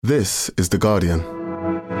This is The Guardian.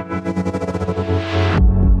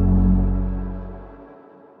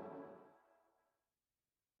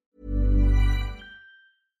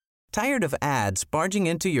 Tired of ads barging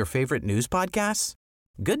into your favorite news podcasts?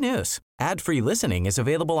 Good news. Ad-free listening is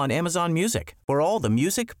available on Amazon Music for all the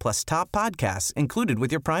music plus top podcasts included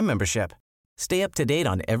with your Prime membership. Stay up to date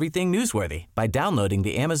on everything newsworthy by downloading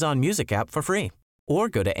the Amazon Music app for free or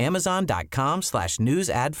go to amazon.com/news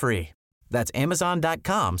ad free. That's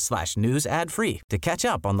amazon.com/news ad free to catch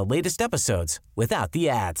up on the latest episodes without the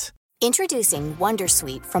ads. Introducing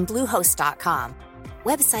Wondersuite from Bluehost.com.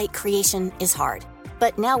 Website creation is hard,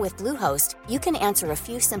 but now with Bluehost, you can answer a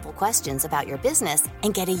few simple questions about your business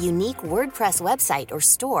and get a unique WordPress website or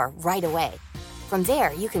store right away. From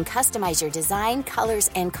there, you can customize your design, colors,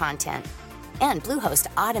 and content. And Bluehost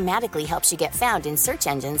automatically helps you get found in search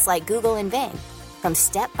engines like Google and Bing. From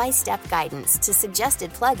step-by-step guidance to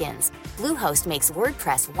suggested plugins, Bluehost makes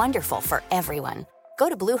WordPress wonderful for everyone. Go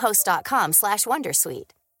to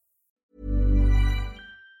bluehost.com/wondersuite.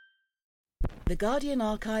 The Guardian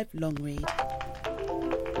Archive long read.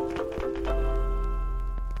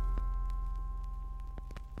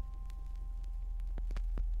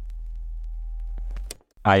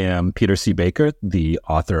 I am Peter C. Baker, the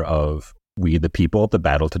author of We the People, The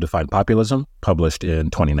Battle to Define Populism, published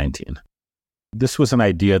in 2019. This was an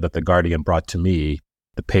idea that The Guardian brought to me.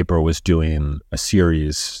 The paper was doing a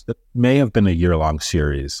series that may have been a year-long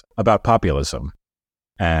series about populism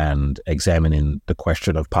and examining the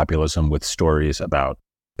question of populism with stories about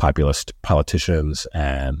populist politicians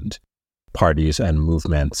and parties and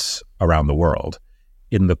movements around the world.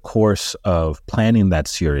 In the course of planning that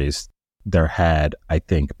series, there had, I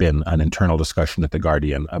think, been an internal discussion at The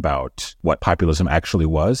Guardian about what populism actually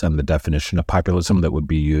was and the definition of populism that would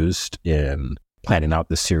be used in planning out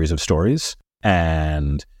this series of stories.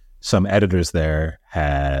 And some editors there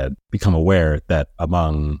had become aware that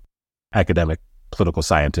among academic political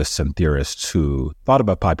scientists and theorists who thought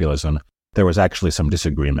about populism, there was actually some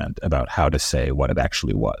disagreement about how to say what it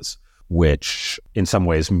actually was, which in some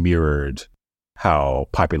ways mirrored how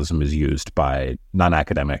populism is used by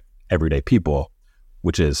non-academic everyday people,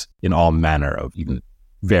 which is in all manner of even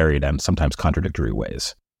varied and sometimes contradictory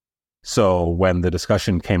ways. So when the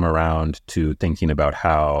discussion came around to thinking about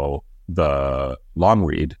how the long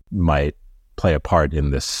read might play a part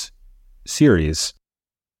in this series,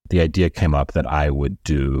 the idea came up that I would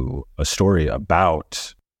do a story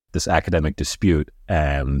about this academic dispute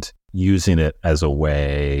and using it as a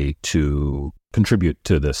way to contribute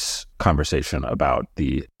to this conversation about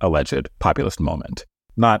the alleged populist moment.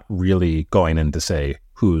 Not really going in to say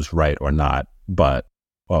who's right or not, but,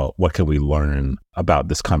 well, what can we learn about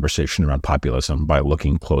this conversation around populism by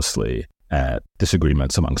looking closely at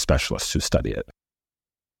disagreements among specialists who study it.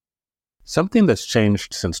 Something that's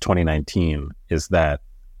changed since 2019 is that,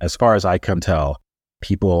 as far as I can tell,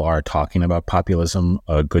 people are talking about populism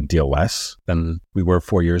a good deal less than we were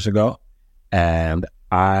 4 years ago. And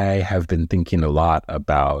I have been thinking a lot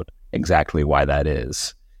about exactly why that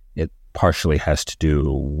is. Partially has to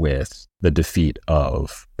do with the defeat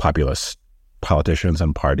of populist politicians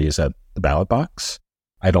and parties at the ballot box.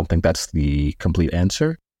 I don't think that's the complete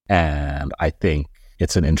answer. And I think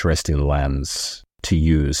it's an interesting lens to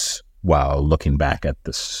use while looking back at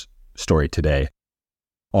this story today.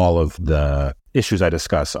 All of the issues I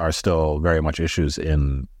discuss are still very much issues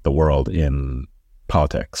in the world, in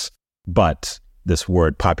politics. But this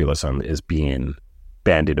word populism is being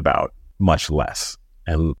bandied about much less.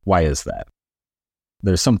 And why is that?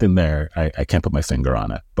 There's something there. I can't put my finger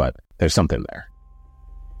on it, but there's something there.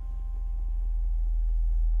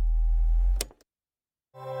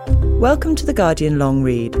 Welcome to The Guardian Long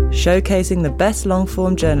Read, showcasing the best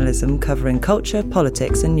long-form journalism covering culture,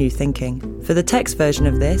 politics and new thinking. For the text version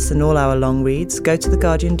of this and all our long reads, go to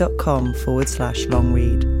theguardian.com/long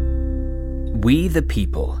read. We the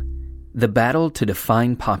People, the battle to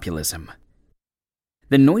define populism.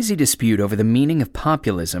 The noisy dispute over the meaning of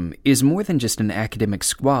populism is more than just an academic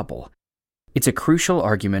squabble. It's a crucial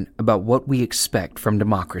argument about what we expect from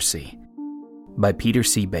democracy. By Peter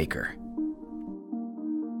C. Baker.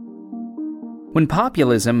 When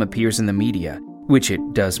populism appears in the media, which it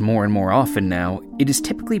does more and more often now, it is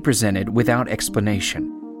typically presented without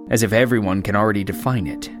explanation, as if everyone can already define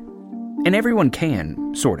it. And everyone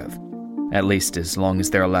can, sort of. At least as long as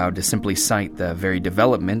they're allowed to simply cite the very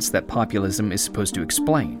developments that populism is supposed to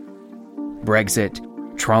explain. Brexit,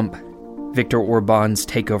 Trump, Viktor Orban's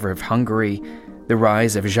takeover of Hungary, the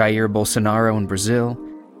rise of Jair Bolsonaro in Brazil.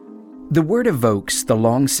 The word evokes the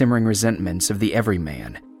long-simmering resentments of the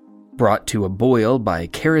everyman, brought to a boil by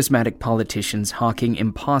charismatic politicians hawking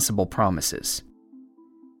impossible promises.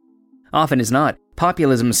 Often as not,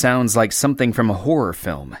 populism sounds like something from a horror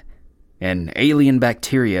film. An alien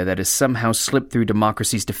bacteria that has somehow slipped through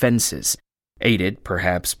democracy's defenses, aided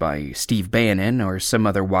perhaps by Steve Bannon or some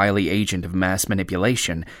other wily agent of mass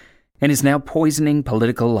manipulation, and is now poisoning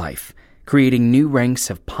political life, creating new ranks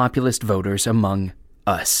of populist voters among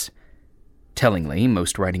us. Tellingly,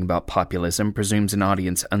 most writing about populism presumes an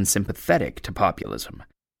audience unsympathetic to populism.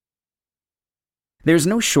 There's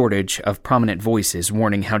no shortage of prominent voices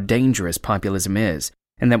warning how dangerous populism is,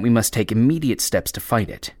 and that we must take immediate steps to fight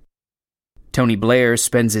it. Tony Blair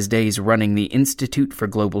spends his days running the Institute for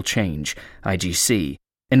Global Change, IGC,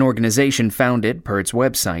 an organization founded, per its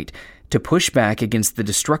website, to push back against the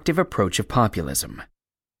destructive approach of populism.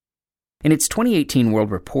 In its 2018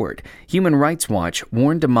 World Report, Human Rights Watch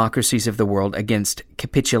warned democracies of the world against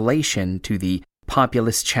capitulation to the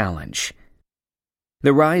populist challenge.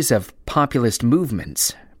 The rise of populist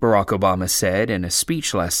movements, Barack Obama said in a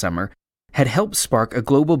speech last summer, had helped spark a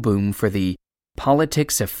global boom for the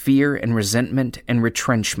politics of fear and resentment and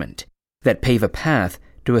retrenchment that pave a path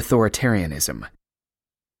to authoritarianism.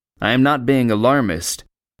 I am not being alarmist,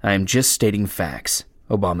 I am just stating facts,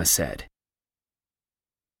 Obama said.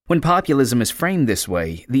 When populism is framed this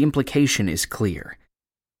way, the implication is clear.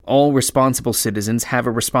 All responsible citizens have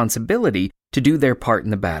a responsibility to do their part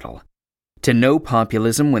in the battle, to know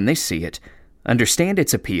populism when they see it, understand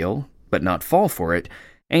its appeal, but not fall for it,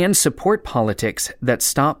 and support politics that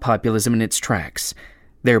stop populism in its tracks,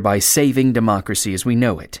 thereby saving democracy as we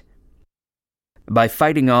know it. By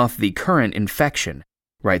fighting off the current infection,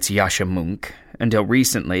 writes Yascha Mounk, until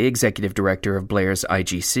recently executive director of Blair's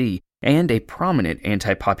IGC and a prominent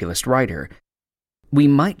anti-populist writer, we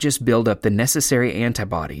might just build up the necessary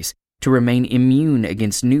antibodies to remain immune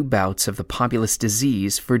against new bouts of the populist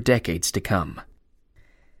disease for decades to come.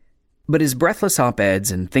 But as breathless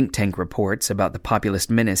op-eds and think tank reports about the populist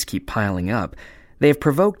menace keep piling up, they have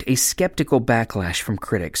provoked a skeptical backlash from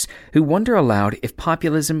critics who wonder aloud if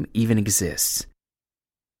populism even exists.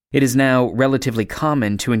 It is now relatively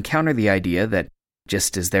common to encounter the idea that,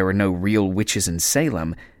 just as there are no real witches in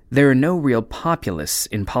Salem, there are no real populists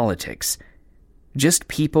in politics. Just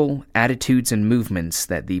people, attitudes, and movements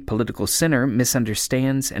that the political center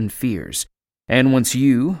misunderstands and fears, and wants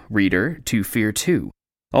you, reader, to fear too,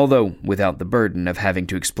 although without the burden of having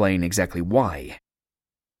to explain exactly why.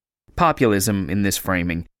 Populism, in this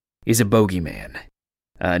framing, is a bogeyman,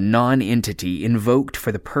 a non-entity invoked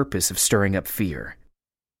for the purpose of stirring up fear.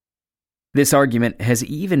 This argument has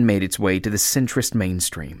even made its way to the centrist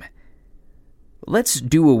mainstream. Let's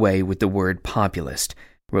do away with the word populist,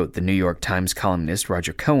 wrote the New York Times columnist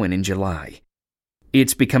Roger Cohen in July.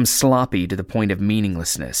 It's become sloppy to the point of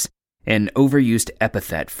meaninglessness, an overused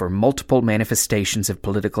epithet for multiple manifestations of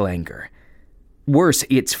political anger. Worse,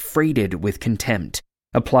 it's freighted with contempt,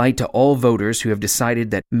 applied to all voters who have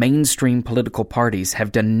decided that mainstream political parties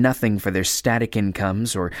have done nothing for their static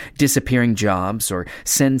incomes or disappearing jobs or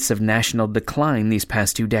sense of national decline these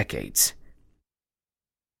past 2 decades.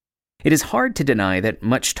 It is hard to deny that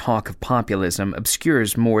much talk of populism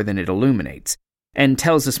obscures more than it illuminates, and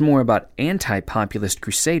tells us more about anti-populist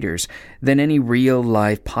crusaders than any real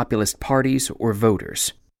live populist parties or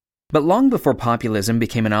voters. But long before populism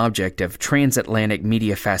became an object of transatlantic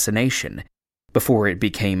media fascination, before it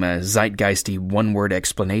became a zeitgeisty one-word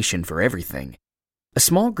explanation for everything, a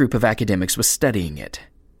small group of academics was studying it,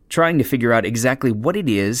 trying to figure out exactly what it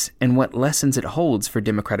is and what lessons it holds for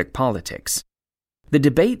democratic politics. The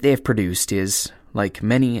debate they have produced is, like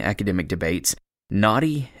many academic debates,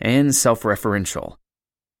 naughty and self-referential,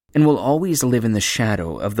 and will always live in the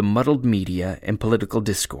shadow of the muddled media and political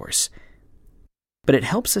discourse. But it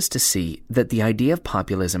helps us to see that the idea of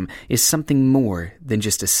populism is something more than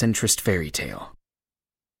just a centrist fairy tale.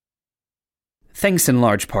 Thanks in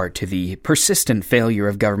large part to the persistent failure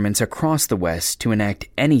of governments across the West to enact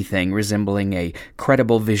anything resembling a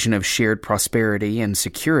credible vision of shared prosperity and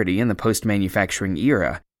security in the post-manufacturing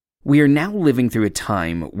era, we are now living through a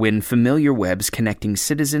time when familiar webs connecting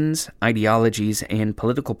citizens, ideologies, and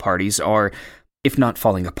political parties are, if not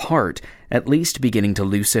falling apart, at least beginning to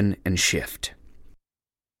loosen and shift.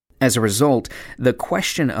 As a result, the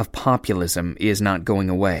question of populism is not going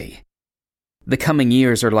away. The coming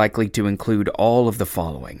years are likely to include all of the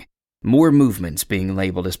following: more movements being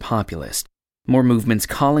labeled as populist, more movements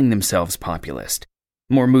calling themselves populist,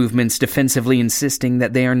 more movements defensively insisting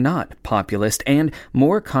that they are not populist, and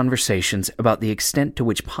more conversations about the extent to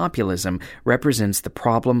which populism represents the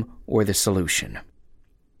problem or the solution.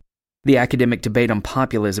 The academic debate on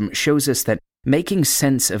populism shows us that making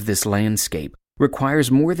sense of this landscape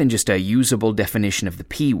requires more than just a usable definition of the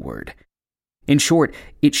P word. In short,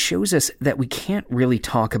 it shows us that we can't really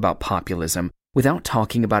talk about populism without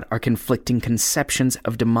talking about our conflicting conceptions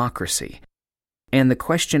of democracy and the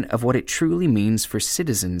question of what it truly means for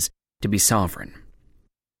citizens to be sovereign.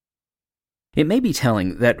 It may be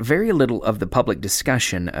telling that very little of the public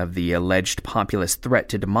discussion of the alleged populist threat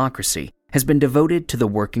to democracy has been devoted to the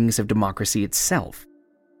workings of democracy itself.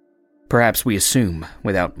 Perhaps we assume,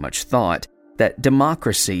 without much thought, that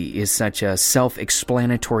democracy is such a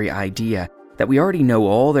self-explanatory idea that we already know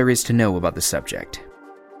all there is to know about the subject.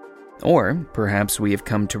 Or perhaps we have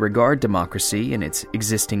come to regard democracy in its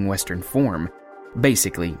existing Western form,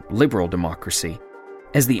 basically liberal democracy,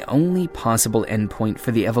 as the only possible endpoint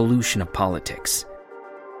for the evolution of politics.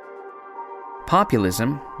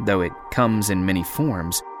 Populism, though it comes in many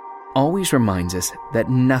forms, always reminds us that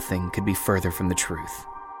nothing could be further from the truth.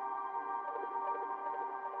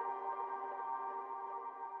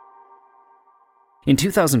 In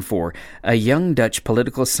 2004, a young Dutch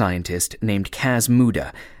political scientist named Cas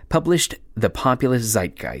Mudde published The Populist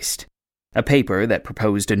Zeitgeist, a paper that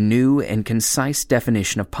proposed a new and concise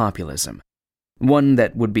definition of populism, one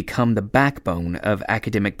that would become the backbone of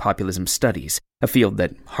academic populism studies, a field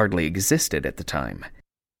that hardly existed at the time.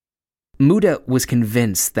 Mudde was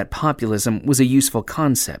convinced that populism was a useful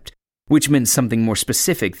concept, which meant something more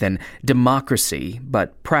specific than democracy,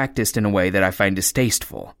 but practiced in a way that I find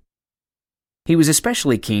distasteful. He was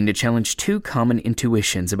especially keen to challenge two common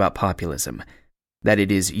intuitions about populism: that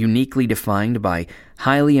it is uniquely defined by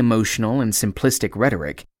highly emotional and simplistic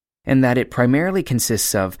rhetoric, and that it primarily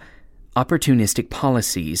consists of opportunistic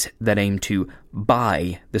policies that aim to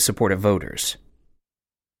buy the support of voters.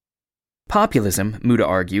 Populism, Mudde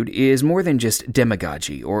argued, is more than just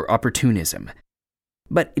demagogy or opportunism,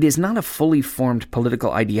 but it is not a fully formed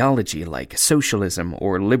political ideology like socialism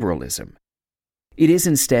or liberalism. It is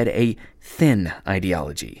instead a thin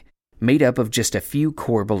ideology, made up of just a few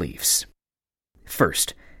core beliefs.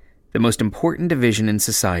 First, the most important division in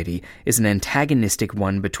society is an antagonistic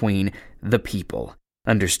one between the people,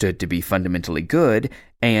 understood to be fundamentally good,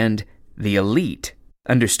 and the elite,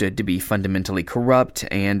 understood to be fundamentally corrupt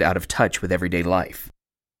and out of touch with everyday life.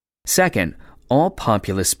 Second, all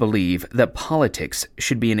populists believe that politics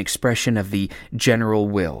should be an expression of the general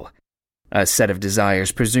will, a set of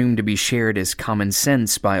desires presumed to be shared as common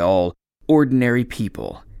sense by all ordinary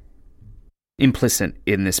people. Implicit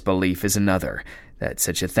in this belief is another, that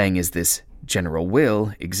such a thing as this general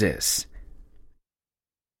will exists.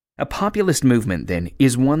 A populist movement, then,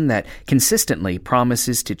 is one that consistently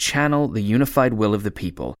promises to channel the unified will of the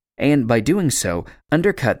people, and by doing so,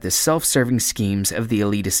 undercut the self-serving schemes of the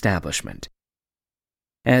elite establishment.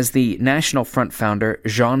 As the National Front founder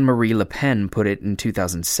Jean-Marie Le Pen put it in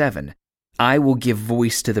 2007, "I will give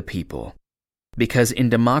voice to the people, because in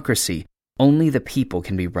democracy, only the people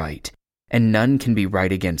can be right, and none can be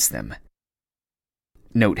right against them."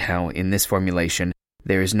 Note how, in this formulation,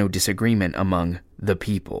 there is no disagreement among the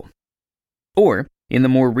people. Or, in the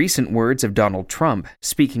more recent words of Donald Trump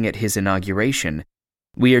speaking at his inauguration,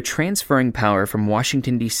 "We are transferring power from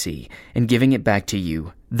Washington, D.C., and giving it back to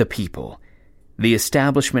you, the people. The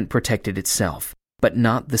establishment protected itself, but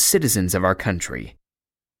not the citizens of our country."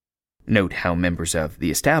 Note how members of the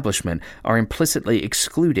establishment are implicitly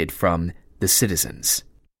excluded from the citizens.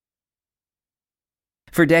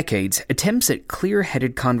 For decades, attempts at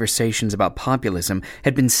clear-headed conversations about populism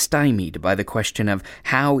had been stymied by the question of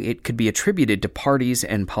how it could be attributed to parties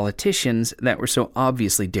and politicians that were so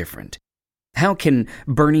obviously different. How can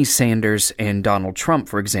Bernie Sanders and Donald Trump,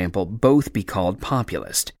 for example, both be called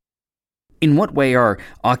populist? In what way are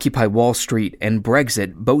Occupy Wall Street and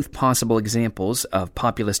Brexit both possible examples of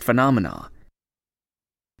populist phenomena?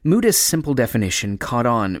 Mudde's simple definition caught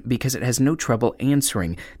on because it has no trouble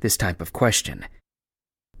answering this type of question.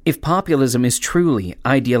 If populism is truly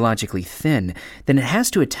ideologically thin, then it has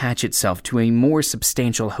to attach itself to a more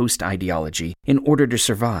substantial host ideology in order to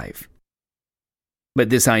survive. But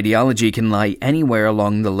this ideology can lie anywhere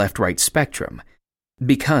along the left-right spectrum,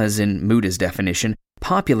 because, in Mudde's definition,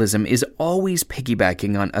 populism is always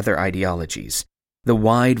piggybacking on other ideologies. The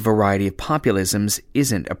wide variety of populisms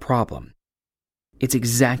isn't a problem. It's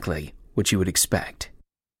exactly what you would expect.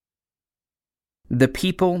 The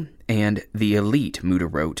people and the elite,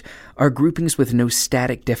 Mudde wrote, are groupings with no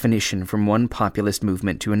static definition from one populist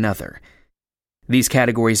movement to another. These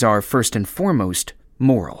categories are, first and foremost,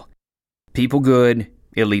 moral. People good,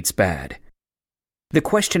 elites bad. The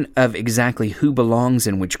question of exactly who belongs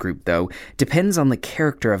in which group, though, depends on the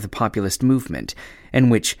character of the populist movement and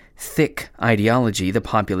which thick ideology the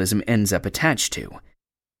populism ends up attached to.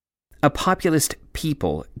 A populist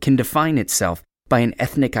people can define itself by an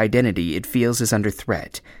ethnic identity it feels is under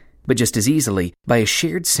threat, but just as easily by a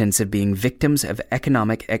shared sense of being victims of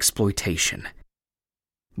economic exploitation.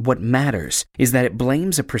 What matters is that it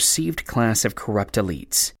blames a perceived class of corrupt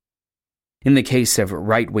elites. In the case of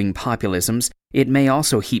right-wing populisms, it may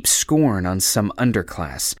also heap scorn on some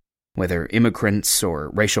underclass, whether immigrants or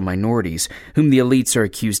racial minorities, whom the elites are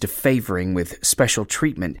accused of favoring with special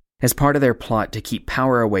treatment as part of their plot to keep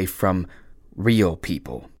power away from real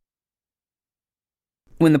people.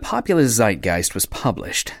 When the populist zeitgeist was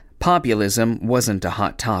published, populism wasn't a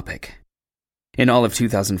hot topic. In all of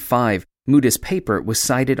 2005, Muda's paper was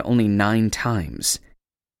cited only 9 times.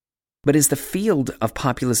 But as the field of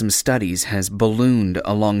populism studies has ballooned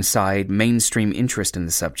alongside mainstream interest in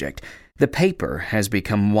the subject, the paper has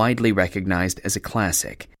become widely recognized as a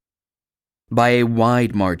classic. By a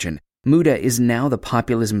wide margin, Muda is now the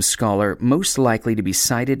populism scholar most likely to be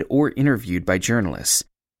cited or interviewed by journalists,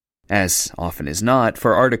 as often as not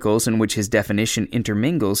for articles in which his definition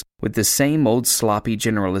intermingles with the same old sloppy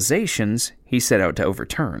generalizations he set out to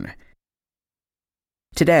overturn.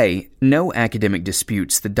 Today, no academic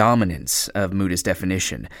disputes the dominance of Muda's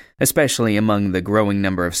definition, especially among the growing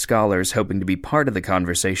number of scholars hoping to be part of the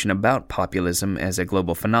conversation about populism as a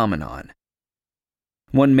global phenomenon.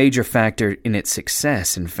 One major factor in its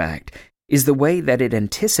success, in fact, is the way that it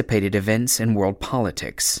anticipated events in world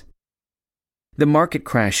politics. The market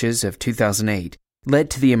crashes of 2008 led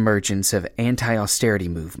to the emergence of anti-austerity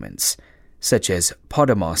movements, such as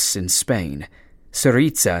Podemos in Spain,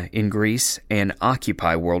 Syriza in Greece, and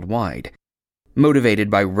Occupy worldwide, motivated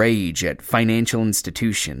by rage at financial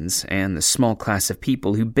institutions and the small class of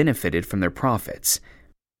people who benefited from their profits.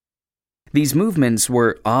 These movements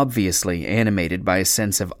were obviously animated by a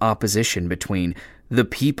sense of opposition between the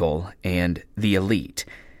people and the elite.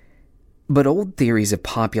 But old theories of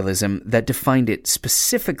populism that defined it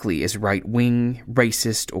specifically as right-wing,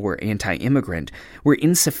 racist, or anti-immigrant were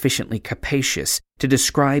insufficiently capacious to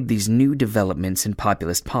describe these new developments in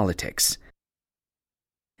populist politics.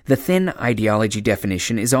 The thin ideology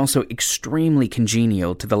definition is also extremely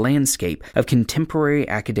congenial to the landscape of contemporary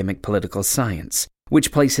academic political science,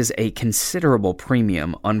 which places a considerable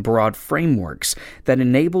premium on broad frameworks that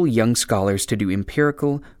enable young scholars to do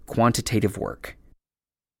empirical, quantitative work.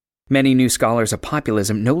 Many new scholars of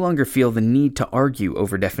populism no longer feel the need to argue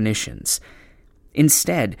over definitions.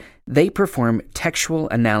 Instead, they perform textual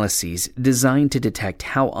analyses designed to detect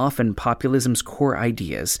how often populism's core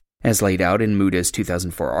ideas, as laid out in Muda's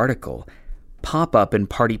 2004 article, pop up in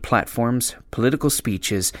party platforms, political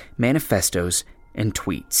speeches, manifestos, and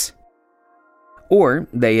tweets. Or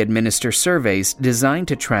they administer surveys designed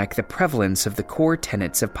to track the prevalence of the core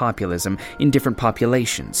tenets of populism in different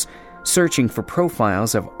populations, searching for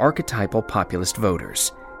profiles of archetypal populist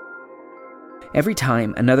voters. Every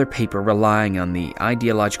time another paper relying on the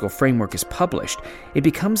ideological framework is published, it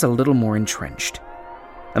becomes a little more entrenched,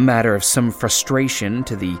 a matter of some frustration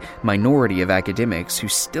to the minority of academics who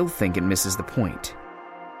still think it misses the point.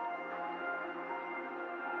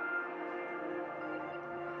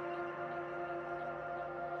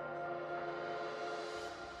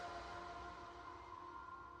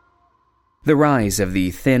 The rise of the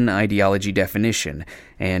thin ideology definition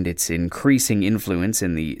and its increasing influence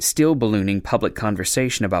in the still ballooning public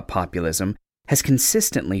conversation about populism has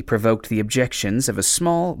consistently provoked the objections of a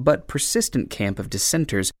small but persistent camp of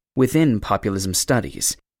dissenters within populism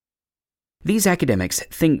studies. These academics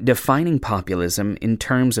think defining populism in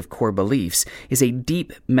terms of core beliefs is a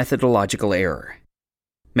deep methodological error.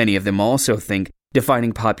 Many of them also think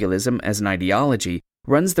defining populism as an ideology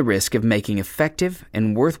runs the risk of making effective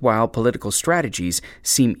and worthwhile political strategies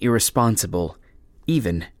seem irresponsible,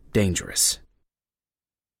 even dangerous.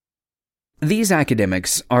 These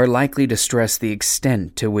academics are likely to stress the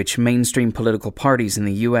extent to which mainstream political parties in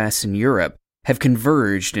the US and Europe have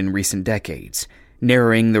converged in recent decades,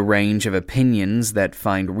 narrowing the range of opinions that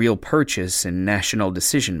find real purchase in national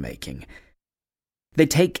decision-making. They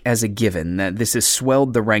take as a given that this has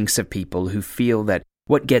swelled the ranks of people who feel that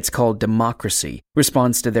what gets called democracy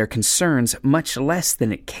responds to their concerns much less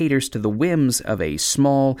than it caters to the whims of a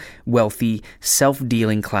small, wealthy,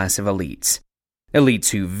 self-dealing class of elites. Elites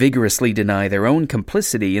who vigorously deny their own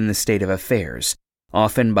complicity in the state of affairs,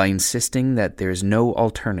 often by insisting that there's no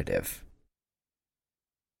alternative.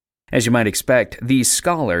 As you might expect, these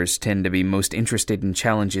scholars tend to be most interested in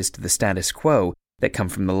challenges to the status quo that come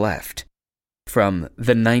from the left. From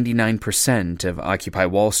the 99% of Occupy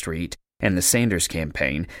Wall Street and the Sanders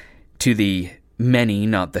campaign, to the many,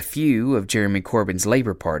 not the few, of Jeremy Corbyn's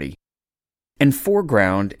Labour Party, and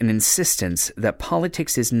foreground an insistence that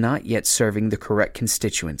politics is not yet serving the correct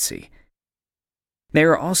constituency. They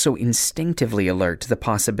are also instinctively alert to the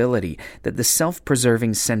possibility that the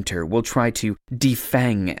self-preserving center will try to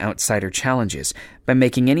defang outsider challenges by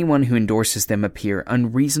making anyone who endorses them appear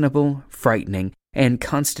unreasonable, frightening, and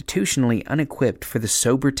constitutionally unequipped for the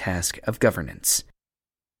sober task of governance.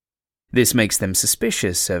 This makes them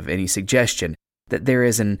suspicious of any suggestion that there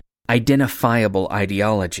is an identifiable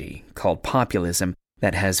ideology called populism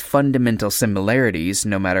that has fundamental similarities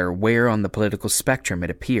no matter where on the political spectrum it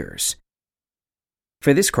appears.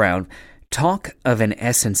 For this crowd, talk of an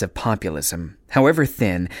essence of populism, however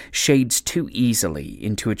thin, shades too easily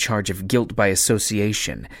into a charge of guilt by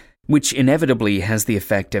association, which inevitably has the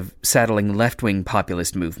effect of saddling left-wing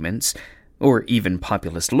populist movements, or even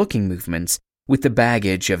populist-looking movements, with the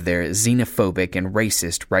baggage of their xenophobic and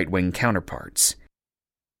racist right-wing counterparts.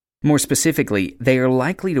 More specifically, they are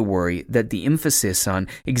likely to worry that the emphasis on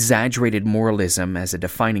exaggerated moralism as a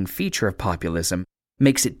defining feature of populism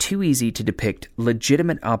makes it too easy to depict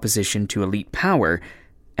legitimate opposition to elite power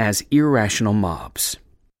as irrational mobs.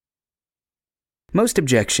 Most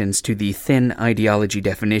objections to the thin ideology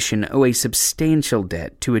definition owe a substantial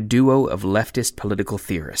debt to a duo of leftist political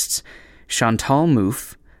theorists, Chantal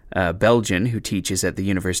Mouffe, a Belgian who teaches at the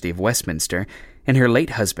University of Westminster, and her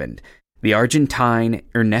late husband, the Argentine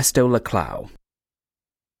Ernesto Laclau.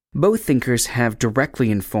 Both thinkers have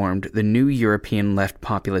directly informed the new European left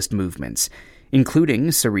populist movements, including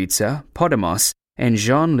Syriza, Podemos, and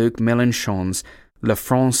Jean-Luc Mélenchon's La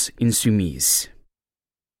France Insoumise.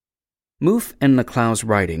 Mouffe and Laclau's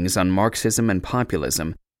writings on Marxism and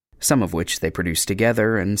populism, some of which they produce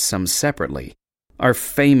together and some separately, are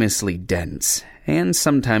famously dense and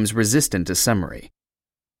sometimes resistant to summary.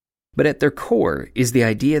 But at their core is the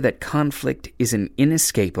idea that conflict is an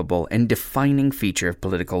inescapable and defining feature of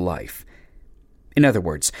political life. In other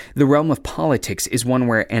words, the realm of politics is one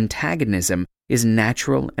where antagonism is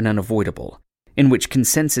natural and unavoidable, in which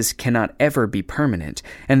consensus cannot ever be permanent,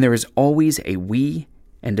 and there is always a we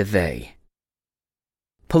and a they.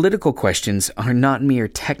 Political questions are not mere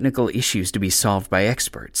technical issues to be solved by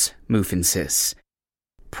experts, Mouffe insists.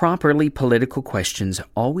 Properly political questions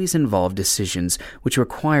always involve decisions which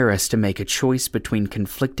require us to make a choice between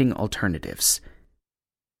conflicting alternatives.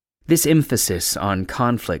 This emphasis on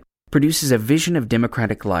conflict produces a vision of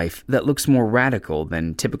democratic life that looks more radical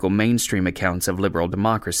than typical mainstream accounts of liberal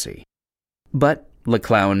democracy. But,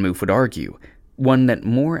 Laclau and Mouffe would argue, one that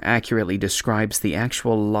more accurately describes the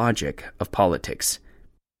actual logic of politics.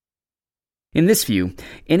 In this view,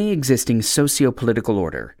 any existing socio-political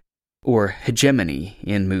order, or hegemony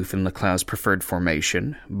in Mouffe and Laclau's preferred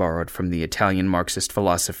formation, borrowed from the Italian Marxist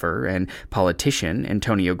philosopher and politician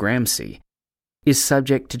Antonio Gramsci, is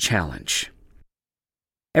subject to challenge.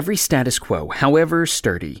 Every status quo, however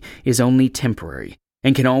sturdy, is only temporary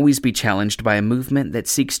and can always be challenged by a movement that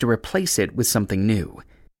seeks to replace it with something new.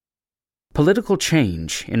 Political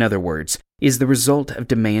change, in other words, is the result of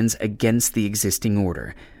demands against the existing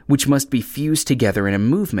order, which must be fused together in a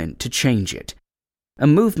movement to change it. A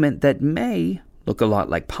movement that may look a lot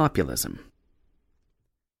like populism.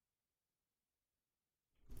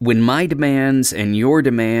 When my demands and your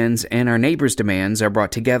demands and our neighbor's demands are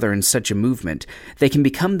brought together in such a movement, they can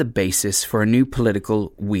become the basis for a new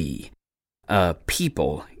political we. A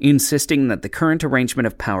people insisting that the current arrangement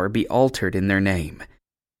of power be altered in their name.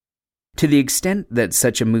 To the extent that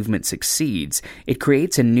such a movement succeeds, it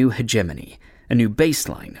creates a new hegemony, a new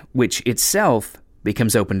baseline, which itself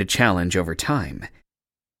becomes open to challenge over time.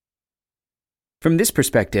 From this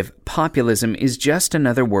perspective, populism is just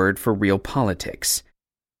another word for real politics.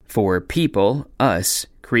 For people, us,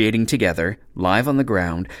 creating together, live on the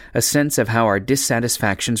ground, a sense of how our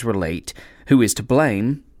dissatisfactions relate, who is to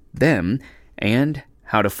blame, them, and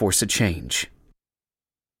how to force a change.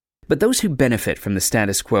 But those who benefit from the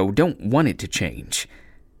status quo don't want it to change.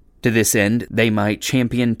 To this end, they might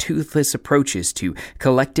champion toothless approaches to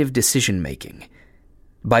collective decision-making,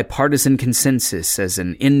 bipartisan consensus as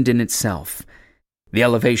an end in itself, the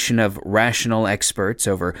elevation of rational experts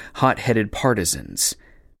over hot-headed partisans,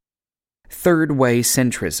 third-way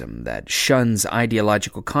centrism that shuns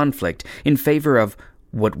ideological conflict in favor of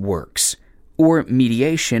what works, or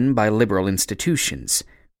mediation by liberal institutions.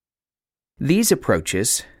 These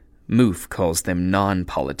approaches, Mouffe calls them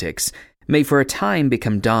non-politics, may for a time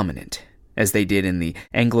become dominant, as they did in the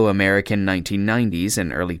Anglo-American 1990s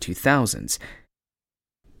and early 2000s.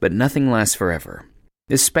 But nothing lasts forever,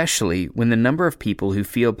 especially when the number of people who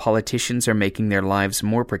feel politicians are making their lives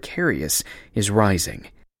more precarious is rising.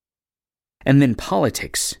 And then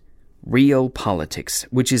politics, real politics,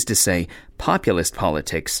 which is to say, populist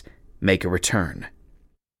politics, make a return.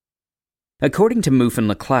 According to Mouffe and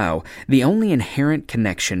Laclau, the only inherent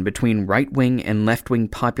connection between right-wing and left-wing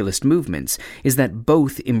populist movements is that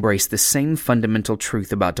both embrace the same fundamental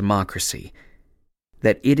truth about democracy,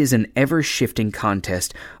 that it is an ever-shifting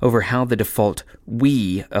contest over how the default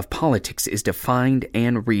we of politics is defined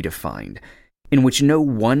and redefined, in which no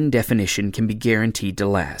one definition can be guaranteed to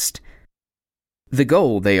last. The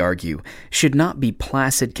goal, they argue, should not be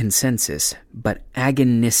placid consensus, but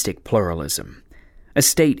agonistic pluralism, a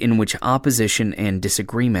state in which opposition and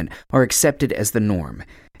disagreement are accepted as the norm,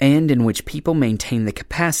 and in which people maintain the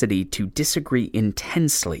capacity to disagree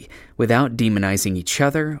intensely without demonizing each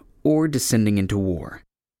other or descending into war.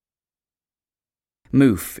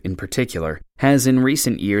 Mouffe, in particular, has in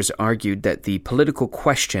recent years argued that the political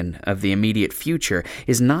question of the immediate future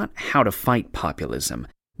is not how to fight populism,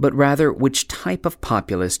 but rather which type of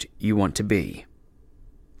populist you want to be.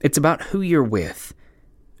 It's about who you're with,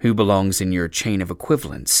 who belongs in your chain of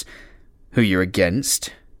equivalence, who you're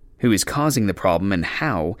against, who is causing the problem and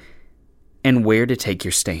how, and where to take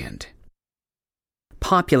your stand.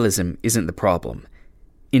 Populism isn't the problem.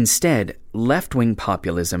 Instead, left-wing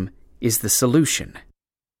populism is the solution.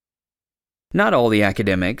 Not all the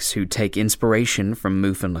academics who take inspiration from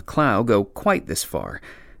Mouffe and Laclau go quite this far,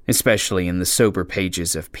 especially in the sober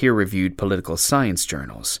pages of peer-reviewed political science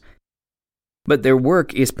journals. But their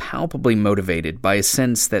work is palpably motivated by a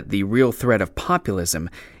sense that the real threat of populism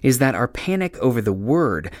is that our panic over the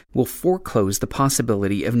word will foreclose the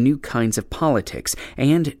possibility of new kinds of politics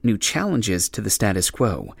and new challenges to the status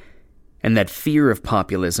quo, and that fear of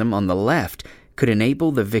populism on the left could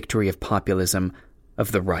enable the victory of populism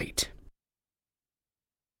of the right.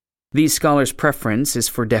 These scholars' preference is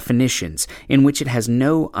for definitions in which it has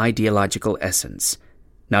no ideological essence,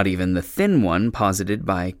 not even the thin one posited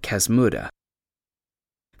by Casmuda.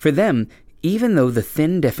 For them, even though the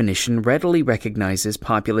thin definition readily recognizes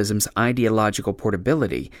populism's ideological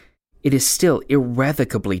portability, it is still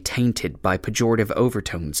irrevocably tainted by pejorative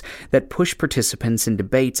overtones that push participants in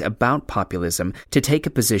debates about populism to take a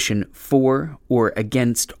position for or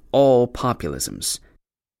against all populisms.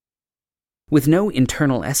 With no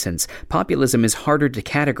internal essence, populism is harder to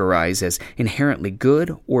categorize as inherently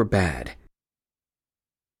good or bad.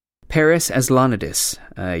 Paris Aslanidis,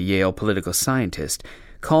 a Yale political scientist,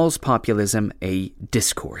 calls populism a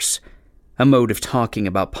discourse, a mode of talking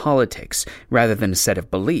about politics rather than a set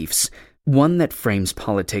of beliefs, one that frames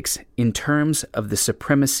politics in terms of the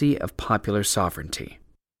supremacy of popular sovereignty.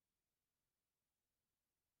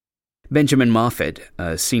 Benjamin Moffat,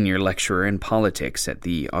 a senior lecturer in politics at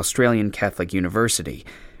the Australian Catholic University,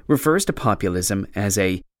 refers to populism as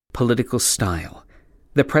a political style,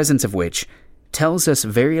 the presence of which tells us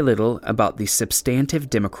very little about the substantive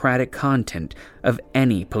democratic content of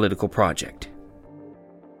any political project.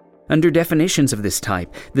 Under definitions of this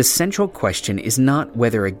type, the central question is not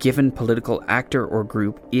whether a given political actor or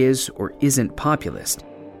group is or isn't populist.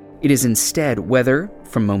 It is instead whether,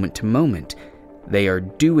 from moment to moment, they are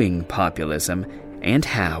doing populism and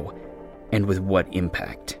how, and with what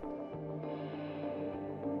impact.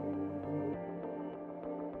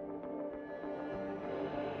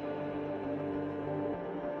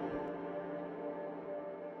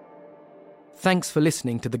 Thanks for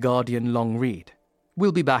listening to The Guardian Long Read.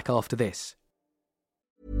 We'll be back after this.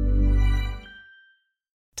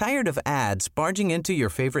 Tired of ads barging into your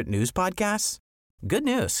favorite news podcasts? Good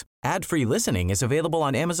news. Ad-free listening is available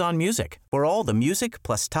on Amazon Music for all the music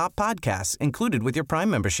plus top podcasts included with your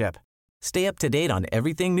Prime membership. Stay up to date on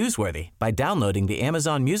everything newsworthy by downloading the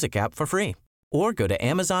Amazon Music app for free or go to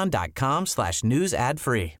amazon.com/news ad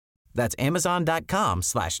free. That's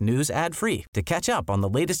amazon.com/news ad free to catch up on the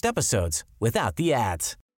latest episodes without the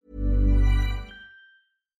ads.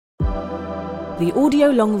 The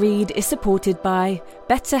audio long read is supported by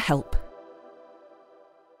BetterHelp.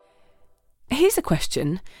 Here's a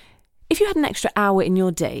question. If you had an extra hour in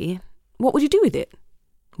your day, what would you do with it?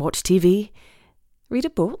 Watch TV? Read a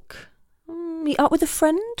book? Meet up with a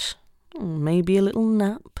friend? Maybe a little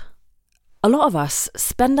nap? A lot of us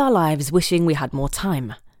spend our lives wishing we had more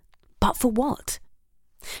time. But for what?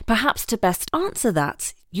 Perhaps to best answer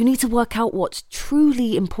that, you need to work out what's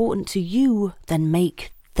truly important to you, then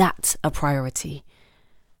make that a priority.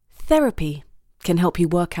 Therapy can help you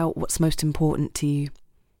work out what's most important to you.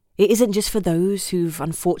 It isn't just for those who've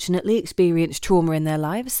unfortunately experienced trauma in their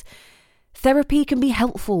lives. Therapy can be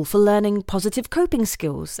helpful for learning positive coping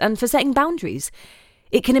skills and for setting boundaries.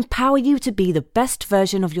 It can empower you to be the best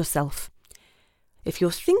version of yourself. If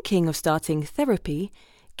you're thinking of starting therapy,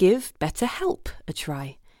 give BetterHelp a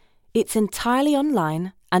try. It's entirely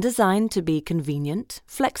online and designed to be convenient,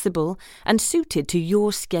 flexible, and suited to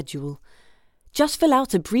your schedule. Just fill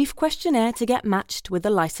out a brief questionnaire to get matched with a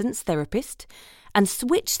licensed therapist and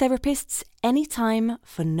switch therapists anytime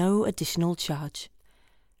for no additional charge.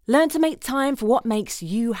 Learn to make time for what makes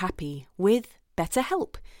you happy with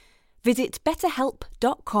BetterHelp. Visit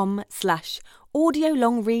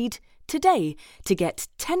betterhelp.com/audiolongread today to get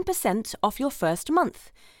 10% off your first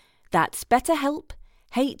month. That's BetterHelp,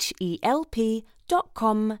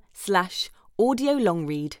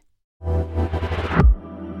 HELP.com/audiolongread.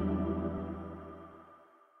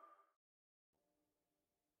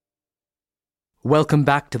 Welcome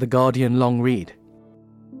back to the Guardian Long Read.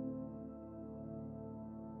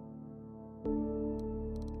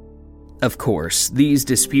 Of course, these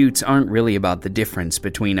disputes aren't really about the difference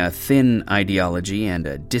between a thin ideology and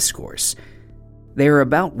a discourse. They are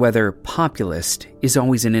about whether populist is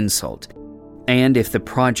always an insult, and if the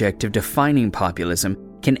project of defining populism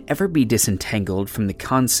can ever be disentangled from the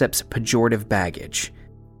concept's pejorative baggage.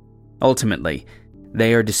 Ultimately,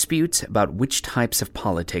 they are disputes about which types of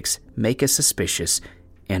politics make us suspicious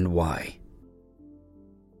and why.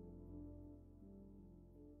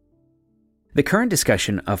 The current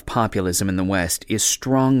discussion of populism in the West is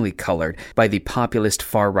strongly colored by the populist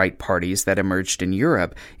far-right parties that emerged in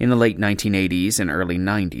Europe in the late 1980s and early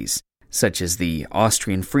 90s, such as the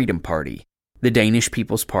Austrian Freedom Party, the Danish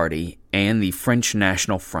People's Party, and the French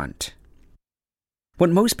National Front. What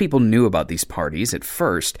most people knew about these parties at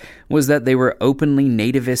first was that they were openly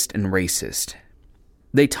nativist and racist.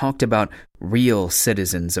 They talked about real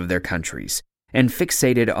citizens of their countries and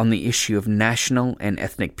fixated on the issue of national and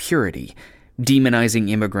ethnic purity, demonizing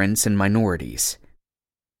immigrants and minorities.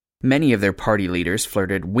 Many of their party leaders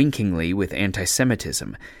flirted winkingly with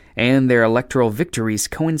anti-Semitism, and their electoral victories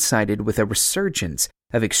coincided with a resurgence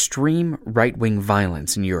of extreme right-wing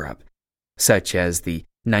violence in Europe, such as the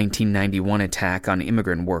 1991 attack on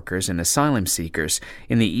immigrant workers and asylum seekers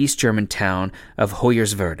in the East German town of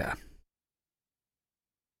Hoyerswerda.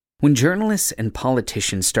 When journalists and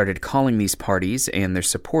politicians started calling these parties and their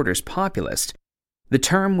supporters populist, the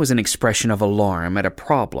term was an expression of alarm at a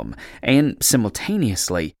problem and,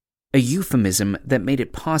 simultaneously, a euphemism that made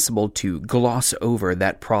it possible to gloss over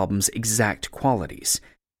that problem's exact qualities.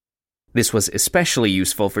 This was especially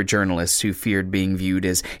useful for journalists who feared being viewed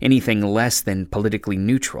as anything less than politically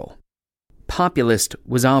neutral. Populist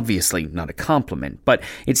was obviously not a compliment, but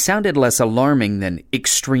it sounded less alarming than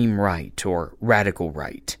extreme right or radical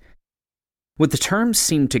right. What the term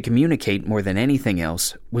seemed to communicate more than anything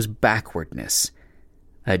else was backwardness,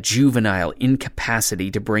 a juvenile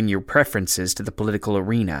incapacity to bring your preferences to the political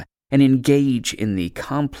arena and engage in the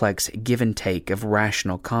complex give and take of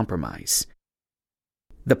rational compromise.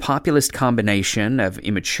 The populist combination of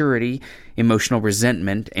immaturity, emotional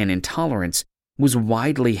resentment, and intolerance was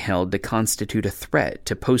widely held to constitute a threat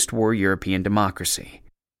to post-war European democracy.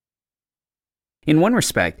 In one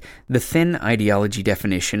respect, the thin ideology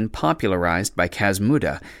definition popularized by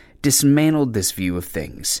Kazmuda dismantled this view of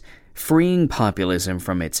things, freeing populism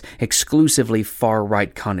from its exclusively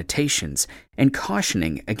far-right connotations and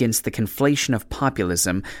cautioning against the conflation of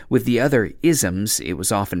populism with the other isms it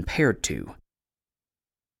was often paired to.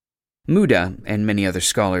 Muda and many other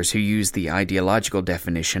scholars who use the ideological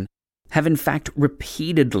definition have in fact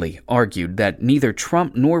repeatedly argued that neither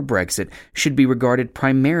Trump nor Brexit should be regarded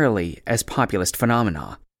primarily as populist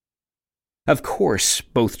phenomena. Of course,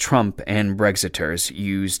 both Trump and Brexiters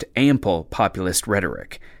used ample populist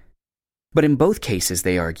rhetoric. But in both cases,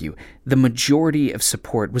 they argue, the majority of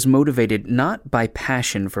support was motivated not by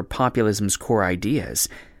passion for populism's core ideas,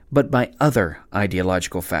 but by other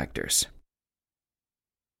ideological factors.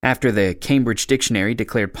 After the Cambridge Dictionary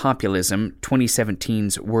declared populism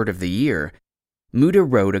 2017's Word of the Year, Muda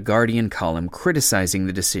wrote a Guardian column criticizing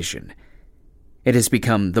the decision. It has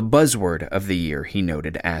become the buzzword of the year, he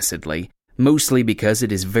noted acidly, mostly because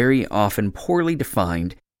it is very often poorly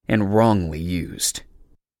defined and wrongly used.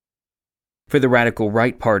 For the radical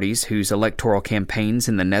right parties whose electoral campaigns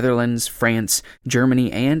in the Netherlands, France,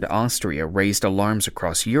 Germany, and Austria raised alarms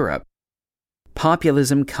across Europe,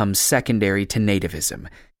 populism comes secondary to nativism,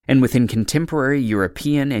 and within contemporary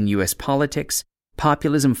European and U.S. politics,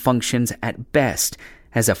 populism functions at best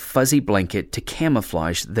as a fuzzy blanket to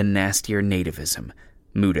camouflage the nastier nativism,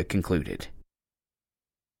 Muda concluded.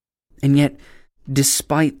 And yet,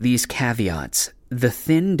 despite these caveats, the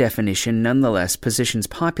thin definition nonetheless positions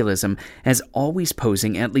populism as always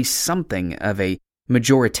posing at least something of a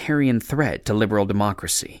majoritarian threat to liberal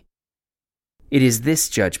democracy. It is this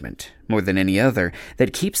judgment, more than any other,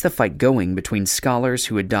 that keeps the fight going between scholars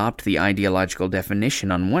who adopt the ideological definition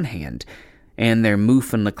on one hand and their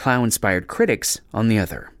Mouffe and Laclau-inspired critics on the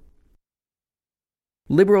other.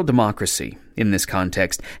 Liberal democracy, in this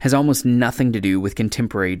context, has almost nothing to do with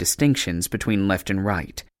contemporary distinctions between left and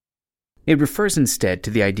right. It refers instead to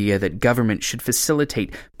the idea that government should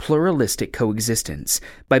facilitate pluralistic coexistence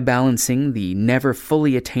by balancing the never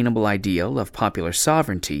fully attainable ideal of popular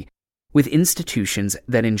sovereignty with institutions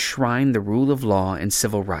that enshrine the rule of law and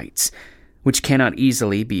civil rights, which cannot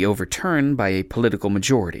easily be overturned by a political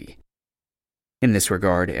majority. In this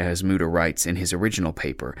regard, as Muda writes in his original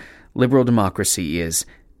paper, liberal democracy is,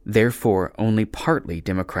 therefore, only partly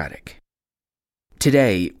democratic.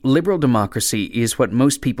 Today, liberal democracy is what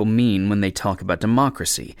most people mean when they talk about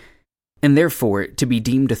democracy, and therefore, to be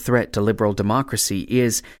deemed a threat to liberal democracy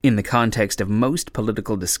is, in the context of most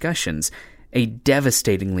political discussions, a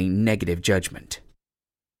devastatingly negative judgment.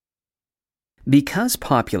 Because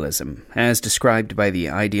populism, as described by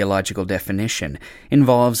the ideological definition,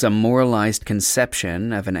 involves a moralized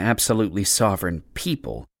conception of an absolutely sovereign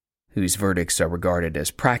people, whose verdicts are regarded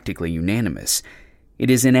as practically unanimous,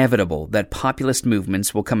 it is inevitable that populist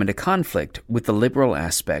movements will come into conflict with the liberal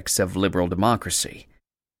aspects of liberal democracy.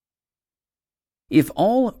 If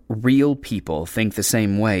all real people think the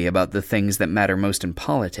same way about the things that matter most in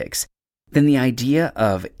politics, then the idea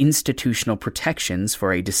of institutional protections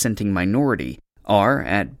for a dissenting minority are,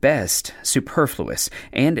 at best, superfluous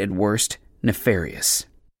and, at worst, nefarious.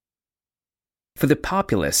 For the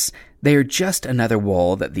populists, they are just another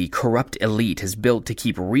wall that the corrupt elite has built to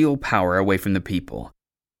keep real power away from the people.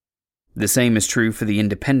 The same is true for the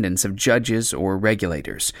independence of judges or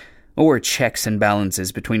regulators, or checks and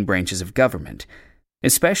balances between branches of government,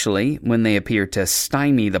 especially when they appear to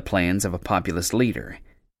stymie the plans of a populist leader.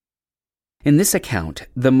 In this account,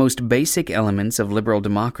 the most basic elements of liberal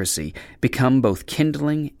democracy become both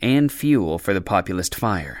kindling and fuel for the populist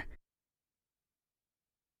fire.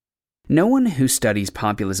 No one who studies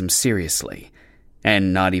populism seriously,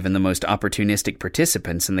 and not even the most opportunistic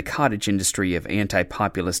participants in the cottage industry of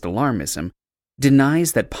anti-populist alarmism,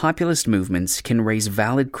 denies that populist movements can raise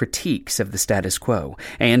valid critiques of the status quo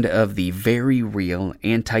and of the very real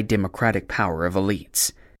anti-democratic power of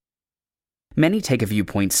elites. Many take a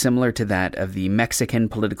viewpoint similar to that of the Mexican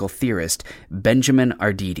political theorist Benjamin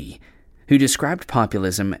Arditi, who described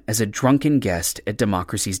populism as a drunken guest at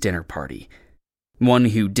democracy's dinner party, one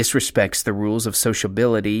who disrespects the rules of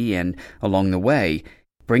sociability and, along the way,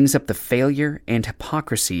 brings up the failure and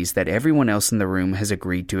hypocrisies that everyone else in the room has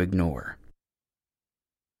agreed to ignore.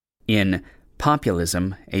 In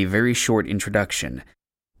Populism, A Very Short Introduction,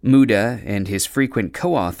 Muda and his frequent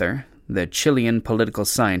co-author, the Chilean political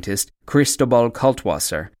scientist Cristobal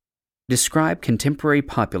Kaltwasser, describe contemporary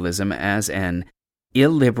populism as an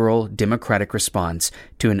illiberal democratic response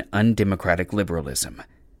to an undemocratic liberalism,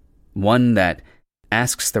 one that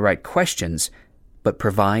asks the right questions but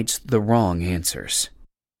provides the wrong answers.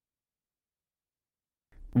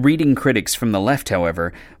 Reading critics from the left,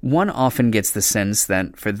 however, one often gets the sense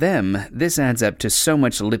that, for them, this adds up to so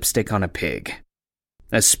much lipstick on a pig.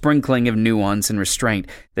 A sprinkling of nuance and restraint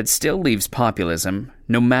that still leaves populism,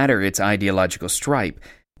 no matter its ideological stripe,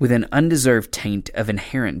 with an undeserved taint of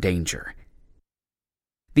inherent danger.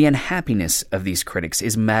 The unhappiness of these critics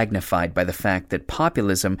is magnified by the fact that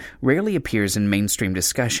populism rarely appears in mainstream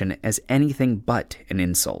discussion as anything but an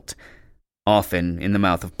insult, often in the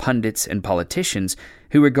mouth of pundits and politicians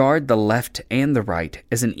who regard the left and the right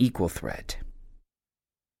as an equal threat.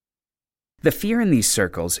 The fear in these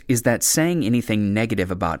circles is that saying anything negative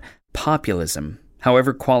about populism,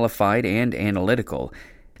 however qualified and analytical,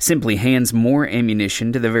 simply hands more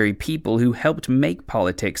ammunition to the very people who helped make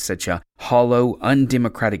politics such a hollow,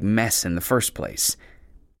 undemocratic mess in the first place.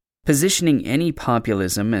 Positioning any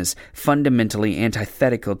populism as fundamentally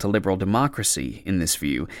antithetical to liberal democracy, in this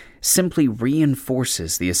view, simply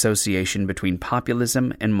reinforces the association between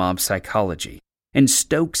populism and mob psychology, and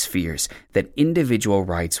stokes fears that individual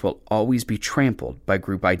rights will always be trampled by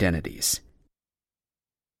group identities.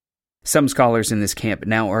 Some scholars in this camp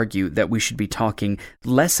now argue that we should be talking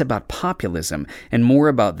less about populism and more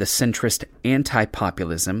about the centrist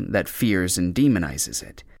anti-populism that fears and demonizes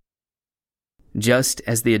it. Just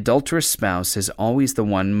as the adulterous spouse is always the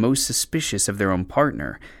one most suspicious of their own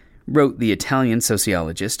partner, wrote the Italian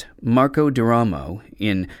sociologist Marco Duramo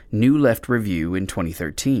in New Left Review in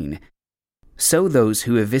 2013, so those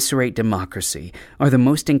who eviscerate democracy are the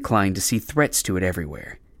most inclined to see threats to it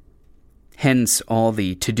everywhere. Hence, all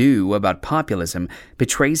the to-do about populism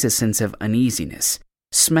betrays a sense of uneasiness,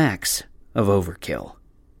 smacks of overkill.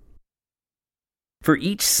 For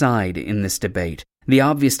each side in this debate, the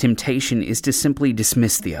obvious temptation is to simply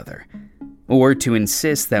dismiss the other, or to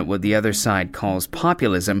insist that what the other side calls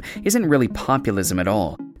populism isn't really populism at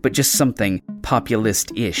all, but just something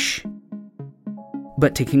populist-ish.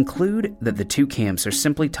 But to conclude that the two camps are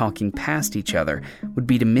simply talking past each other would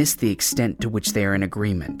be to miss the extent to which they are in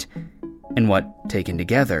agreement, and what, taken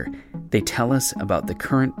together, they tell us about the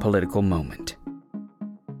current political moment.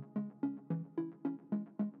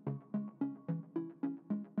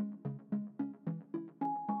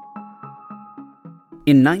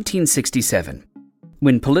 In 1967,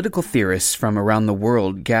 when political theorists from around the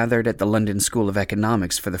world gathered at the London School of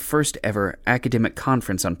Economics for the first ever academic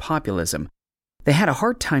conference on populism, they had a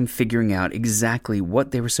hard time figuring out exactly what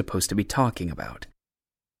they were supposed to be talking about.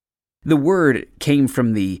 The word came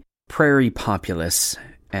from the prairie populists,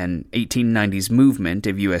 an 1890s movement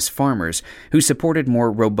of U.S. farmers who supported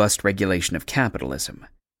more robust regulation of capitalism.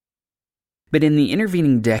 But in the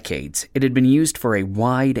intervening decades, it had been used for a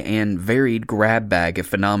wide and varied grab bag of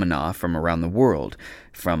phenomena from around the world,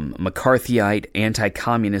 from McCarthyite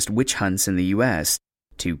anti-communist witch hunts in the U.S.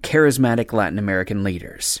 to charismatic Latin American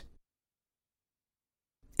leaders.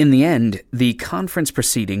 In the end, the conference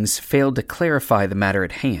proceedings failed to clarify the matter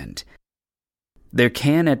at hand. There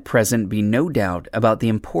can at present be no doubt about the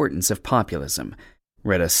importance of populism,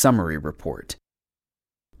 read a summary report.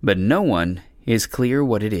 But no one is clear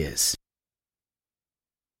what it is.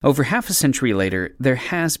 Over half a century later, there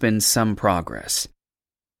has been some progress.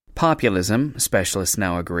 Populism, specialists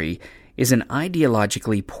now agree, is an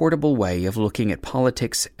ideologically portable way of looking at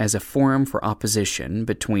politics as a forum for opposition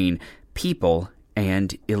between people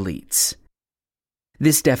and elites.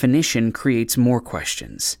 This definition creates more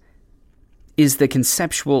questions. Is the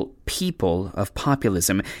conceptual people of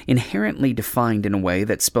populism inherently defined in a way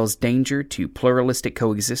that spells danger to pluralistic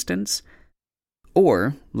coexistence?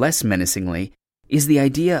 Or, less menacingly, is the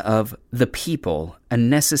idea of the people a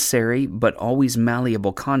necessary but always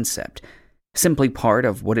malleable concept, simply part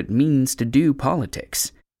of what it means to do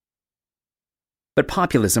politics? But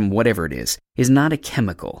populism, whatever it is not a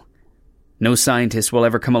chemical. No scientist will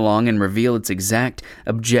ever come along and reveal its exact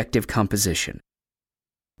objective composition.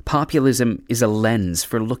 Populism is a lens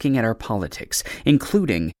for looking at our politics,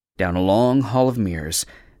 including, down a long hall of mirrors,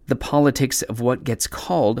 the politics of what gets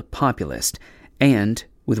called populist, and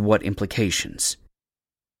with what implications.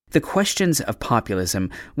 The questions of populism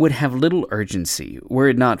would have little urgency were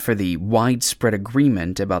it not for the widespread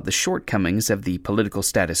agreement about the shortcomings of the political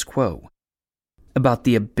status quo, about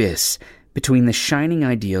the abyss between the shining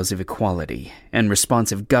ideals of equality and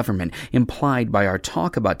responsive government implied by our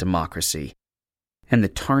talk about democracy and the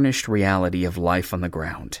tarnished reality of life on the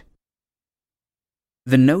ground.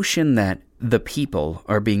 The notion that the people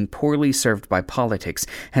are being poorly served by politics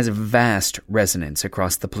has vast resonance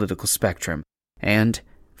across the political spectrum, and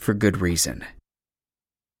for good reason.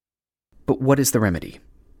 But what is the remedy?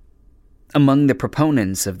 Among the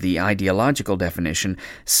proponents of the ideological definition,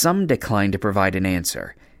 some decline to provide an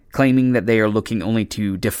answer, claiming that they are looking only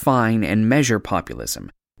to define and measure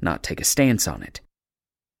populism, not take a stance on it.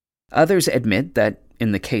 Others admit that,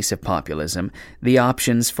 in the case of populism, the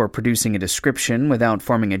options for producing a description without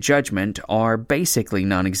forming a judgment are basically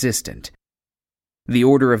non-existent. The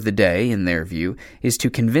order of the day, in their view, is to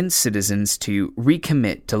convince citizens to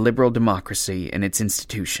recommit to liberal democracy and its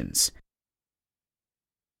institutions.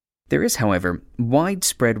 There is, however,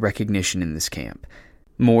 widespread recognition in this camp,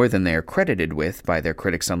 more than they are credited with by their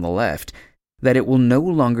critics on the left, that it will no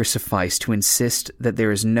longer suffice to insist that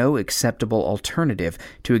there is no acceptable alternative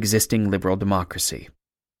to existing liberal democracy.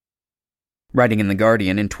 Writing in The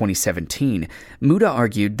Guardian in 2017, Muda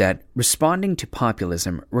argued that responding to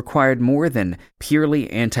populism required more than purely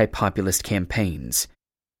anti-populist campaigns.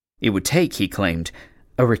 It would take, he claimed,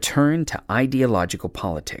 a return to ideological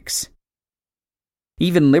politics.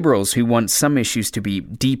 Even liberals who want some issues to be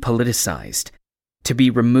depoliticized, to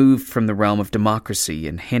be removed from the realm of democracy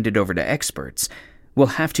and handed over to experts, will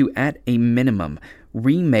have to, at a minimum,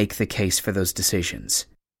 remake the case for those decisions.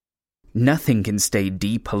 Nothing can stay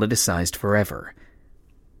depoliticized forever.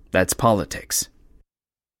 That's politics.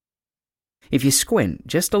 If you squint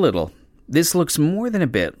just a little, this looks more than a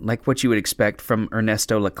bit like what you would expect from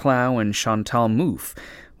Ernesto Laclau and Chantal Mouffe,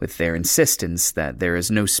 with their insistence that there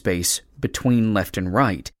is no space between left and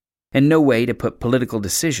right, and no way to put political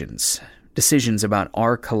decisions about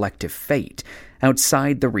our collective fate,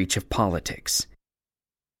 outside the reach of politics.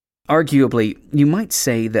 Arguably, you might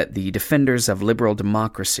say that the defenders of liberal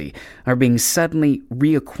democracy are being suddenly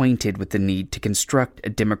reacquainted with the need to construct a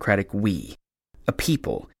democratic we, a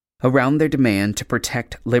people, around their demand to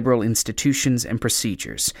protect liberal institutions and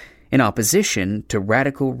procedures, in opposition to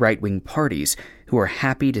radical right-wing parties who are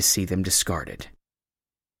happy to see them discarded.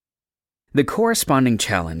 The corresponding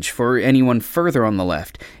challenge for anyone further on the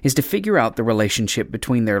left is to figure out the relationship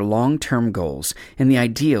between their long-term goals and the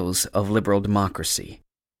ideals of liberal democracy.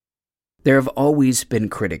 There have always been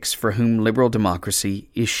critics for whom liberal democracy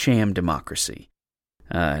is sham democracy.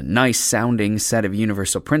 A nice-sounding set of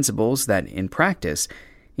universal principles that, in practice,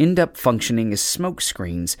 end up functioning as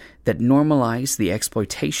smokescreens that normalize the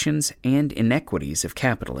exploitations and inequities of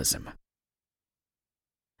capitalism.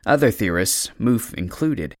 Other theorists, Mouffe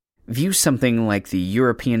included, view something like the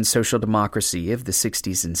European social democracy of the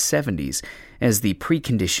 60s and 70s as the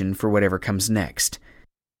precondition for whatever comes next.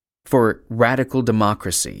 For radical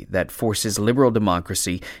democracy that forces liberal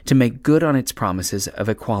democracy to make good on its promises of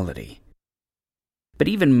equality. But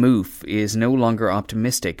even Mouffe is no longer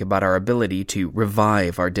optimistic about our ability to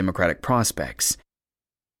revive our democratic prospects.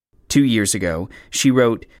 2 years ago, she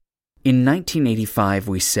wrote, "In 1985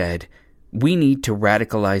 we said, we need to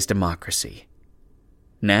radicalize democracy.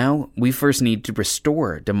 Now, we first need to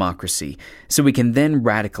restore democracy so we can then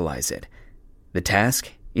radicalize it. The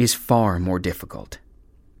task is far more difficult."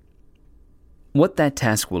 What that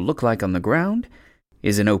task will look like on the ground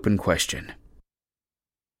is an open question.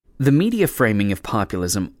 The media framing of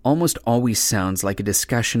populism almost always sounds like a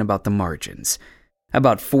discussion about the margins,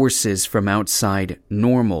 about forces from outside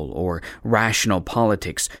normal or rational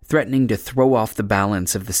politics threatening to throw off the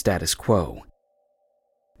balance of the status quo.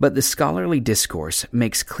 But the scholarly discourse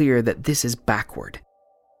makes clear that this is backward,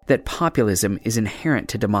 that populism is inherent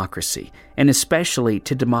to democracy, and especially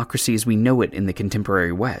to democracy as we know it in the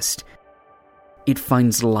contemporary West. It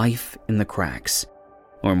finds life in the cracks,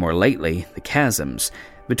 or more lately, the chasms,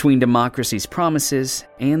 between democracy's promises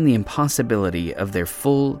and the impossibility of their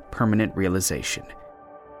full, permanent realization.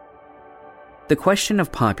 The question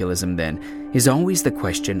of populism, then, is always the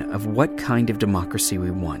question of what kind of democracy we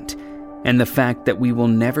want, and the fact that we will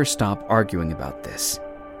never stop arguing about this.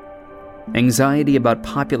 Anxiety about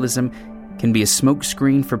populism can be a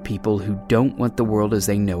smokescreen for people who don't want the world as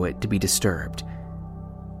they know it to be disturbed.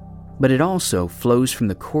 But it also flows from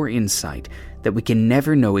the core insight that we can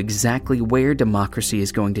never know exactly where democracy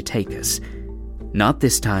is going to take us. Not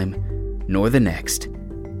this time, nor the next,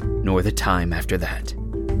 nor the time after that.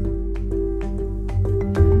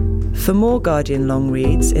 For more Guardian long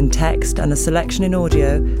reads in text and a selection in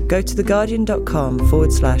audio, go to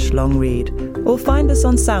theguardian.com/long read or find us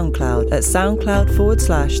on SoundCloud at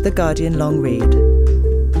soundcloud/The Guardian Long Read.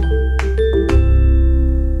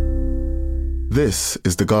 This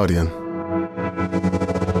is The Guardian.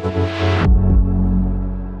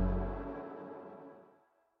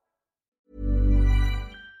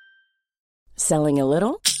 Selling a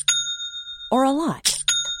little or a lot?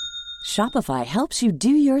 Shopify helps you do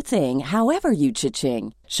your thing however you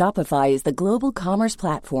cha-ching. Shopify is the global commerce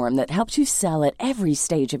platform that helps you sell at every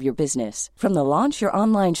stage of your business. From the launch your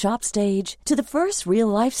online shop stage to the first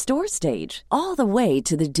real-life store stage, all the way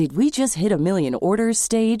to the did we just hit a million orders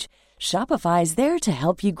stage. Shopify is there to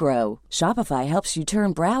help you grow. Shopify helps you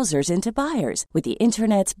turn browsers into buyers with the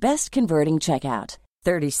internet's best converting checkout.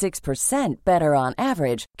 36% better on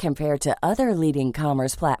average compared to other leading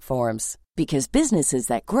commerce platforms. Because businesses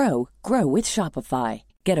that grow, grow with Shopify.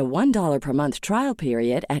 Get a $1 per month trial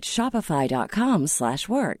period at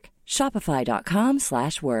shopify.com/work.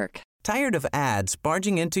 Shopify.com/work. Tired of ads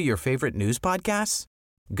barging into your favorite news podcasts?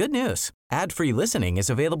 Good news. Ad-free listening is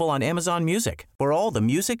available on Amazon Music for all the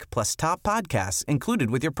music plus top podcasts included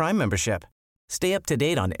with your Prime membership. Stay up to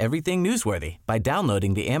date on everything newsworthy by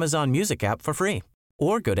downloading the Amazon Music app for free.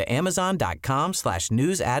 Or go to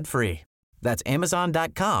amazon.com/news ad free. That's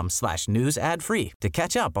amazon.com/news ad free to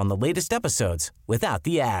catch up on the latest episodes without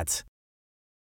the ads.